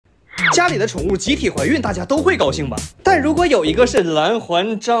家里的宠物集体怀孕，大家都会高兴吧？但如果有一个是蓝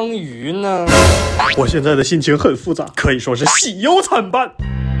环章鱼呢？我现在的心情很复杂，可以说是喜忧参半。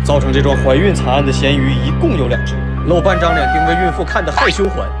造成这桩怀孕惨案的咸鱼一共有2只，露半张脸盯着孕妇看的害羞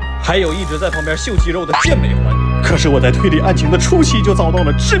环，还有一直在旁边秀肌肉的健美环。可是我在推理案情的初期就遭到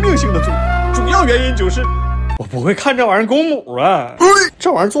了致命性的阻挠，主要原因就是我不会看这玩意儿公母啊，这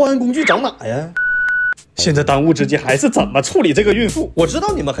玩意儿作案工具长哪呀？现在当务之急还是怎么处理这个孕妇。我知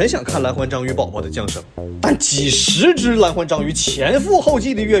道你们很想看蓝环章鱼宝宝的降生，但几十只蓝环章鱼前赴后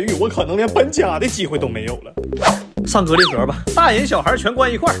继的越狱，我可能连搬家的机会都没有了。上隔离盒吧，大人小孩全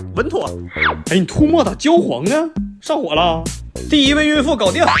关一块，稳妥。哎，你吐沫咋焦黄呢？上火了？第一位孕妇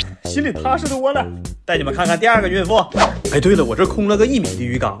搞定，心里踏实多了。带你们看看第2个孕妇。哎，对了，我这空了个1米的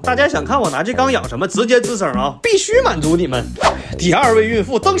鱼缸，大家想看我拿这缸养什么，直接吱声啊，必须满足你们。第2位孕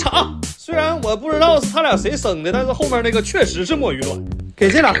妇登场。虽然我不知道是他俩谁生的，但是后面那个确实是墨鱼卵，给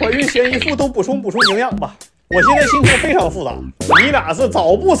这俩怀孕嫌疑妇都补充营养吧。我现在心情非常复杂，你俩是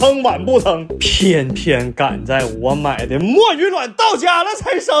早不生晚不生，偏偏赶在我买的墨鱼卵到家了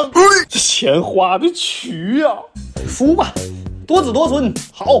才生，这钱花的渠呀！孵吧，多子多孙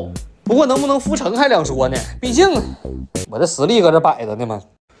好，不过能不能孵成还两说呢，毕竟我的实力搁这摆着呢嘛。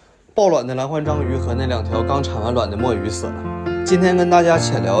抱卵的蓝环章鱼和那2条刚产完卵的墨鱼死了。今天跟大家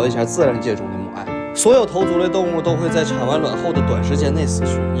浅聊一下自然界中的母爱。所有头足类动物都会在产完卵后的短时间内死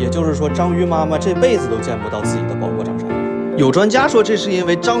去，也就是说，章鱼妈妈这辈子都见不到自己的宝宝长啥样。有专家说，这是因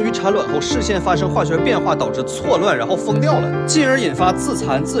为章鱼产卵后视线发生化学变化，导致错乱，然后疯掉了，进而引发自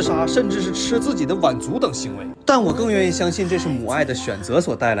残、自杀，甚至是吃自己的晚足等行为。但我更愿意相信这是母爱的选择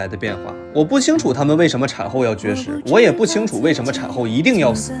所带来的变化。我不清楚他们为什么产后要绝食，我也不清楚为什么产后一定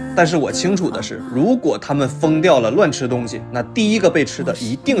要死。但是我清楚的是，如果他们疯掉了，乱吃东西，那第一个被吃的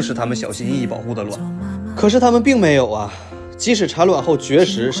一定是他们小心翼翼保护的卵。可是他们并没有啊。即使产卵后绝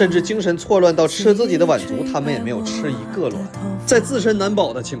食，甚至精神错乱到吃自己的晚足，他们也没有吃一个卵。在自身难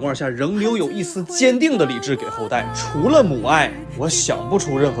保的情况下，仍留有一丝坚定的理智给后代。除了母爱，我想不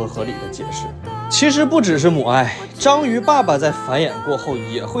出任何合理的解释。其实不只是母爱，章鱼爸爸在繁衍过后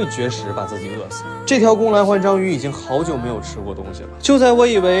也会绝食，把自己饿死。这条公蓝环章鱼已经好久没有吃过东西了。就在我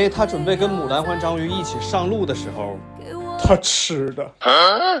以为他准备跟母蓝环章鱼一起上路的时候，他吃的。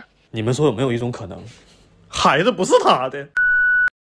你们说有没有一种可能，孩子不是他的？